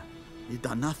 you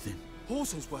done nothing.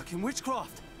 Horses work in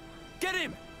witchcraft. Get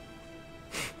him!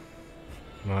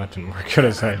 Well, that didn't work out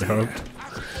as I'd hoped.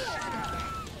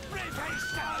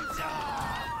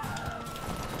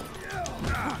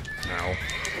 Ow.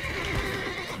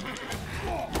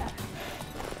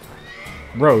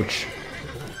 Roach.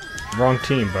 Wrong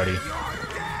team, buddy.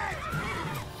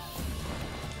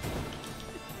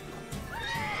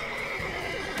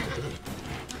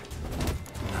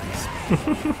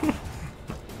 Oh,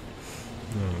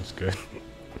 that's good.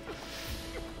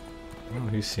 Well,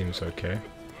 he seems okay.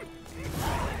 I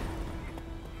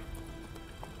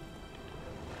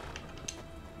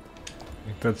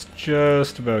think that's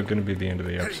just about going to be the end of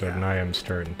the episode, and I am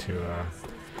starting to,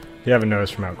 if you haven't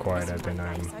noticed from how quiet I've been,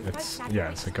 it's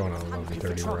like going on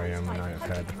 11:30 where I am, and I've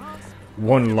had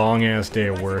one long-ass day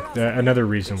of work. Another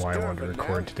reason why I wanted to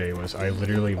record today was I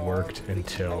literally worked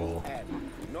until,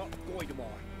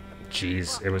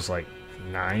 jeez, it was like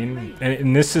 9,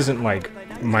 and this isn't like,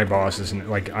 my boss isn't,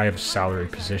 like, I have a salary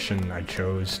position. I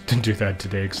chose to do that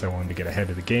today because I wanted to get ahead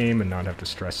of the game and not have to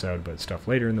stress out about stuff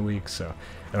later in the week, so,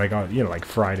 and like, you know, like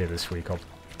Friday this week, I'll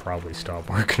probably stop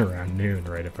working around noon,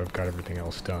 right, if I've got everything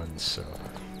else done, so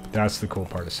that's the cool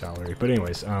part of salary. But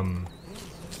anyways,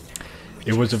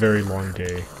 it was a very long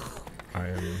day. I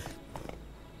am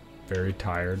very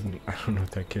tired, and I don't know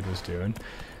what that kid was doing.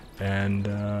 And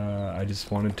I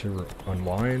just wanted to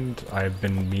unwind. I've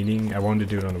been meaning, I wanted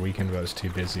to do it on the weekend, but I was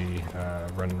too busy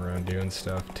running around doing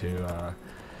stuff to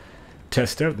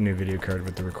test out the new video card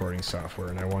with the recording software,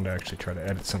 and I wanted to actually try to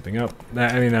edit something up.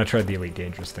 I mean, I tried the Elite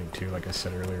Dangerous thing too, like I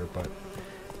said earlier, but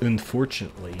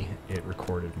unfortunately it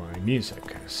recorded my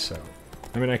music, so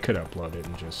I mean, I could upload it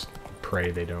and just pray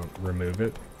they don't remove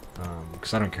it,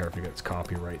 because I don't care if it gets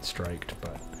copyright striked,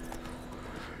 but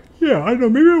yeah, I don't know,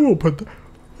 maybe I won't put the...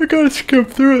 I gotta skim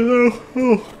through it though.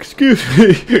 Oh, excuse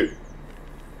me.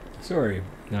 Sorry.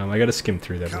 I gotta skim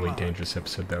through that Elite Dangerous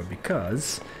episode though,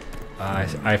 because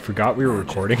I forgot we were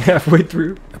recording halfway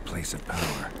through. A place of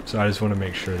power. So I just want to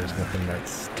make sure there's nothing that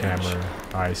camera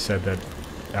I said that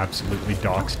absolutely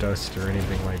doxed us or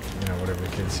anything like, you know, whatever the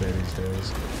kids say these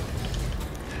days.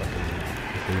 Fucking,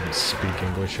 if they even speak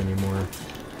English anymore.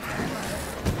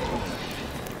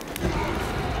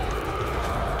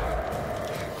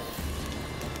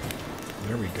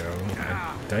 There we go.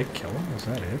 Did I kill him? Was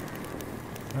that it?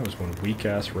 That was one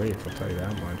weak-ass wraith, I'll tell you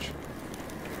that much.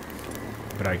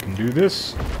 But I can do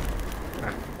this.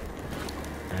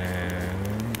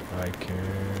 And I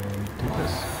can do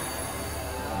this.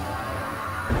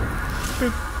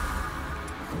 Boop.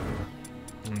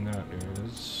 And that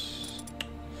is...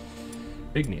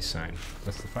 Igni sign.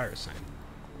 That's the fire sign.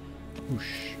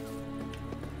 Whoosh.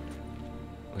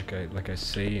 Like I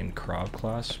say in Krav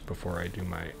class before I do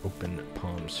my open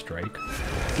palm strike.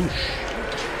 Whoosh.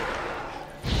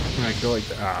 And I go like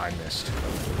that. Ah, I missed.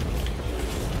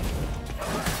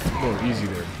 Whoa, easy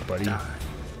there, buddy. Alright.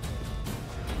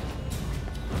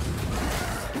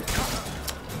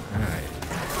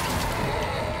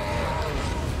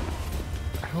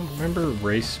 I don't remember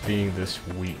race being this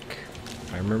weak.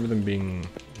 I remember them being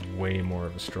way more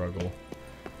of a struggle.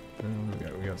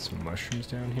 We got some mushrooms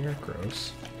down here.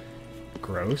 Gross.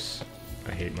 Gross.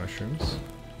 I hate mushrooms.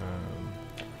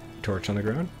 Torch on the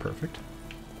ground. Perfect.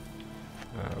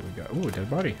 We got... Ooh, a dead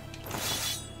body.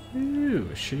 Ooh,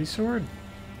 a shitty sword.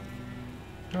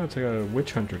 Oh, it's like a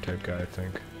witch hunter type guy, I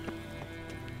think.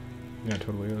 Yeah, it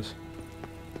totally is.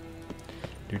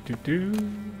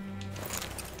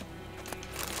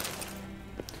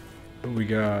 Oh, we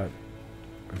got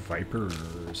a viper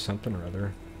or something or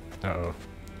other. Uh-oh.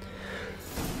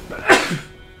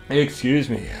 Excuse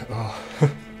me. Oh.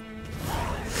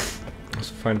 What's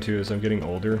fun too is I'm getting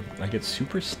older. I get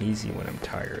super sneezy when I'm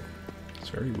tired. It's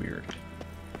very weird.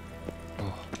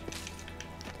 Oh.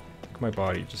 My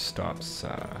body just stops.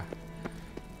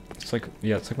 It's like,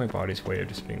 yeah, it's like my body's way of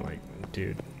just being like,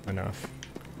 dude, enough.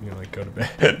 You know, like, go to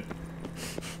bed.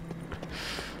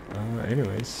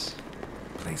 Anyways.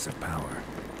 Place of power.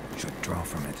 Should draw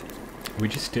from it. We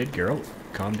just did, Geralt.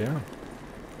 Calm down.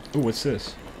 Ooh, what's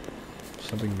this?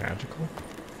 Something magical?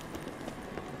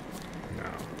 No.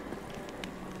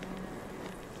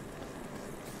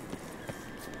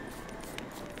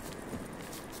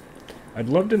 I'd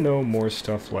love to know more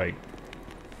stuff like,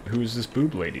 who is this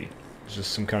boob lady? Is this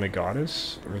some kind of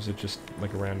goddess? Or is it just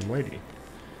like a random lady?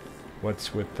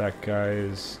 What's with that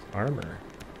guy's armor?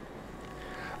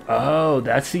 Oh,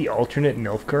 that's the alternate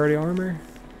Nilfgaard armor?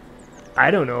 I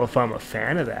don't know if I'm a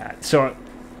fan of that. So,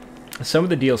 some of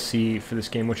the DLC for this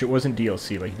game, which it wasn't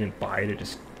DLC, like you didn't buy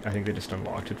it, I think they just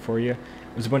unlocked it for you.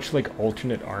 It was a bunch of like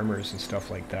alternate armors and stuff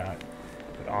like that.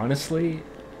 But honestly,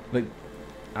 like,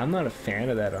 I'm not a fan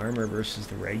of that armor versus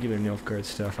the regular Nilfgaard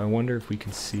stuff. I wonder if we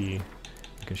can see.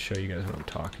 I can show you guys what I'm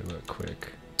talking about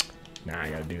quick. Nah, I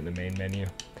gotta do it in the main menu.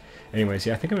 Anyways,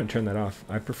 yeah, I think I'm gonna turn that off.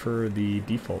 I prefer the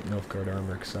default Nilfgaard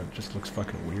armor because that just looks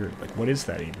fucking weird. Like, what is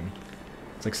that even?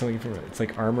 It's like something from. It's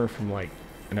like armor from like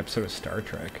an episode of Star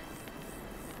Trek.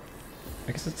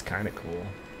 I guess it's kind of cool.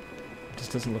 It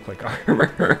just doesn't look like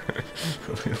armor.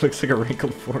 It looks like a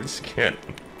wrinkled foreskin.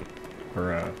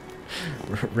 Or a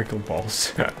wrinkled ball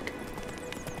sack.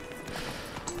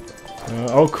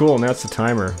 Oh, cool, and that's the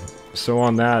timer. So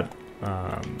on that,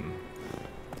 that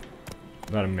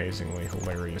amazingly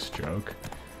hilarious joke,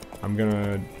 I'm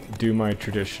gonna do my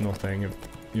traditional thing of,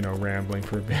 you know, rambling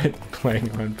for a bit,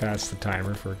 playing on past the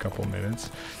timer for a couple minutes.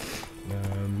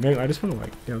 Man, I just want to,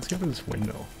 like, yeah, let's get to this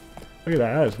windmill. Look at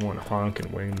that, that is one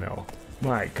honking windmill.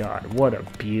 My god, what a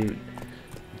beaut.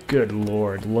 Good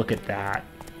lord, look at that.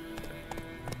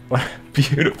 What a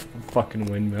beautiful fucking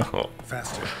windmill.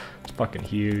 Faster. It's fucking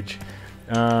huge.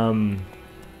 It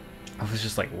was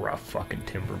just like rough fucking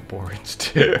timber boards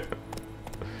too.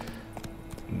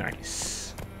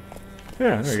 Nice.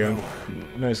 Yeah, there we go.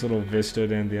 Nice little vista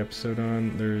to end the episode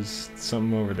on. There's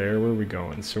something over there. Where are we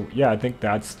going? So yeah, I think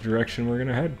that's the direction we're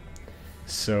gonna head.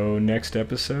 So next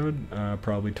episode,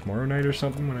 probably tomorrow night or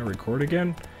something when I record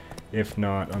again. If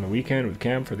not on the weekend with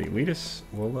Cam for the Elitists,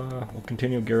 we'll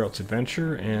continue Geralt's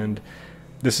adventure. And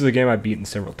this is a game I've beaten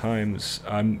several times.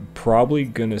 I'm probably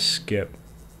gonna skip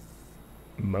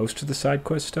most of the side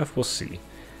quest stuff. We'll see.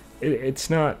 It's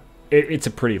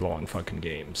a pretty long fucking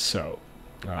game, so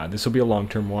this will be a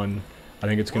long-term one. I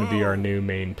think it's going to be our new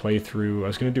main playthrough. I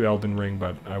was going to do Elden Ring,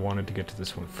 but I wanted to get to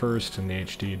this one first, and the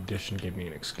HD edition gave me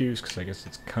an excuse, because I guess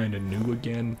it's kind of new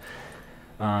again.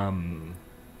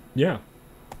 Yeah,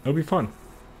 it'll be fun.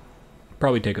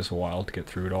 Probably take us a while to get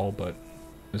through it all, but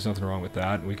there's nothing wrong with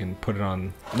that. We can put it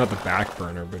on, not the back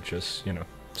burner, but just, you know,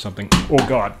 something. Oh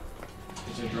god,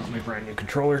 I dropped my brand new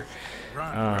controller.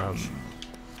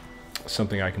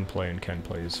 Something I can play, and Ken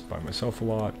plays by myself a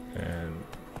lot, and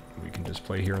we can just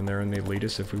play here and there in the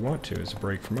Elitists if we want to, as a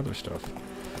break from other stuff.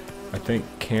 I think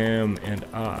Cam and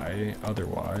I,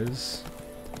 otherwise,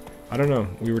 I don't know,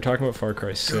 we were talking about Far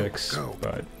Cry 6,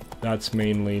 but that's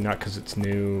mainly, not because it's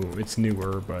new, it's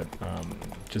newer, but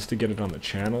just to get it on the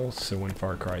channel, so when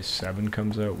Far Cry 7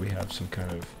 comes out, we have some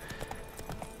kind of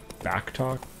back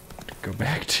talk to go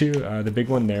back to. The big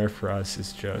one there for us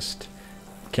is just,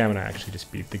 Cam and I actually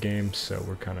just beat the game, so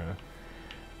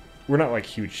we're not like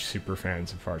huge super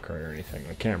fans of Far Cry or anything.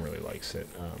 Like, Cam really likes it.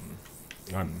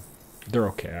 They're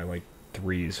okay. I like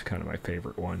 3 is kind of my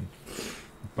favorite one.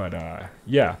 But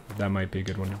yeah, that might be a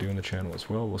good one to do on the channel as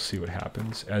well. We'll see what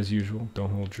happens. As usual,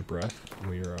 don't hold your breath.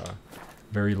 We're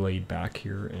very laid back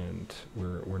here, and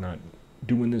we're not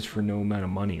doing this for no amount of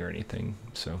money or anything.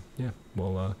 So yeah,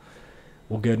 we'll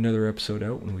get another episode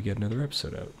out when we get another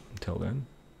episode out. Until then,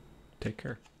 take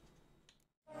care.